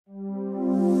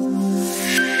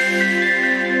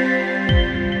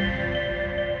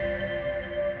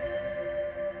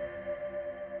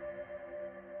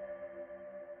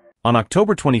On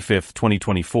October 25,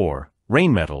 2024,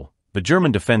 Rheinmetall, the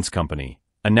German defense company,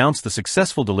 announced the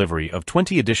successful delivery of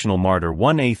 20 additional Marder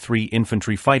 1A3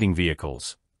 Infantry Fighting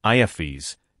Vehicles,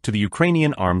 IFVs, to the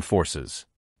Ukrainian armed forces.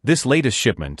 This latest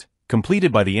shipment,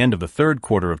 completed by the end of the third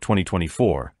quarter of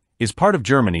 2024, is part of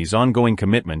Germany's ongoing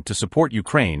commitment to support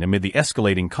Ukraine amid the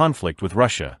escalating conflict with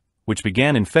Russia, which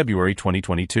began in February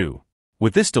 2022.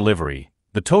 With this delivery,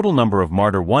 the total number of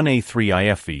Marder 1A3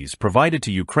 IFVs provided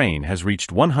to Ukraine has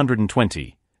reached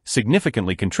 120,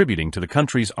 significantly contributing to the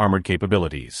country's armored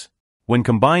capabilities. When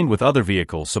combined with other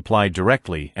vehicles supplied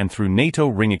directly and through NATO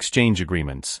ring exchange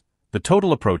agreements, the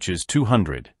total approaches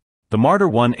 200. The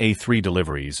Marder 1A3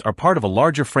 deliveries are part of a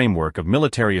larger framework of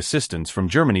military assistance from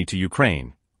Germany to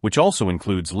Ukraine, which also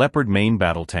includes Leopard main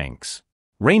battle tanks.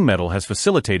 Rheinmetall has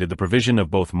facilitated the provision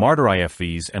of both Marder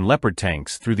IFVs and Leopard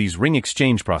tanks through these ring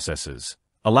exchange processes,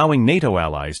 allowing NATO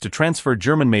allies to transfer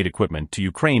German-made equipment to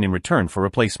Ukraine in return for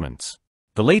replacements.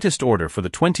 The latest order for the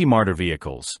 20 Marder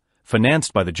vehicles,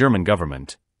 financed by the German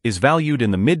government, is valued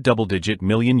in the mid-double-digit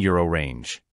million euro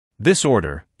range. This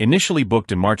order, initially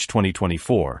booked in March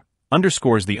 2024,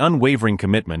 underscores the unwavering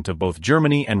commitment of both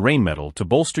Germany and Rheinmetall to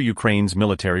bolster Ukraine's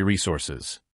military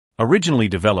resources. Originally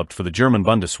developed for the German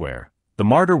Bundeswehr, the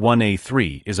Marder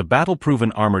 1A3 is a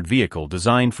battle-proven armored vehicle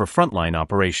designed for frontline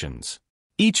operations.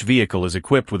 Each vehicle is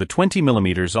equipped with a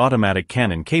 20mm automatic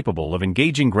cannon capable of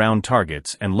engaging ground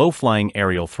targets and low-flying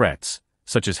aerial threats,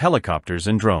 such as helicopters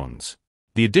and drones.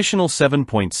 The additional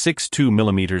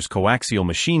 7.62mm coaxial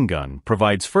machine gun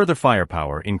provides further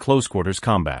firepower in close-quarters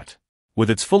combat.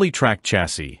 With its fully tracked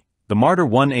chassis, the Marder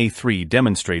 1A3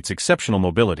 demonstrates exceptional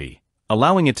mobility,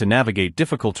 allowing it to navigate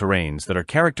difficult terrains that are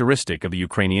characteristic of the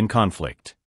Ukrainian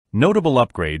conflict. Notable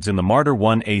upgrades in the Marder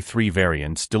 1A3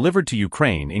 variants delivered to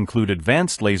Ukraine include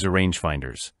advanced laser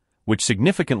rangefinders, which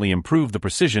significantly improve the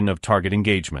precision of target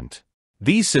engagement.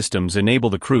 These systems enable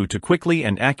the crew to quickly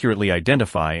and accurately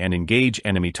identify and engage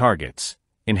enemy targets,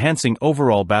 enhancing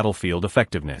overall battlefield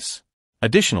effectiveness.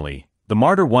 Additionally, the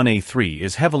Marder 1A3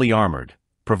 is heavily armored,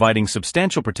 providing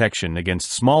substantial protection against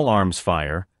small arms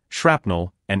fire,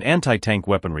 shrapnel, and anti-tank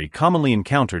weaponry commonly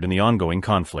encountered in the ongoing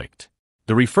conflict.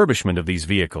 The refurbishment of these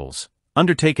vehicles,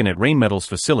 undertaken at Rheinmetall's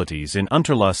facilities in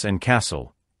Unterlüss and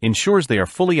Kassel, ensures they are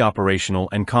fully operational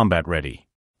and combat-ready.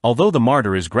 Although the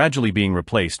Marder is gradually being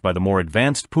replaced by the more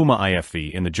advanced Puma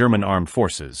IFV in the German armed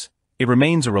forces, it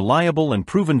remains a reliable and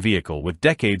proven vehicle with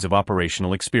decades of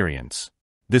operational experience.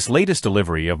 This latest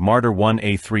delivery of Marder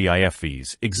 1A3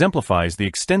 IFVs exemplifies the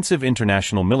extensive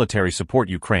international military support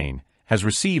Ukraine has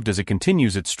received as it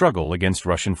continues its struggle against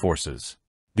Russian forces.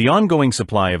 The ongoing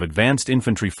supply of advanced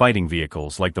infantry fighting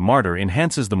vehicles like the Marder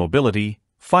enhances the mobility,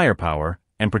 firepower,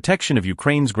 and protection of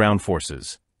Ukraine's ground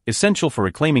forces, essential for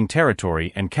reclaiming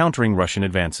territory and countering Russian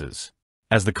advances.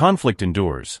 As the conflict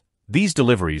endures, these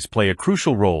deliveries play a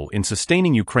crucial role in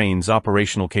sustaining Ukraine's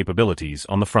operational capabilities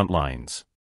on the front lines.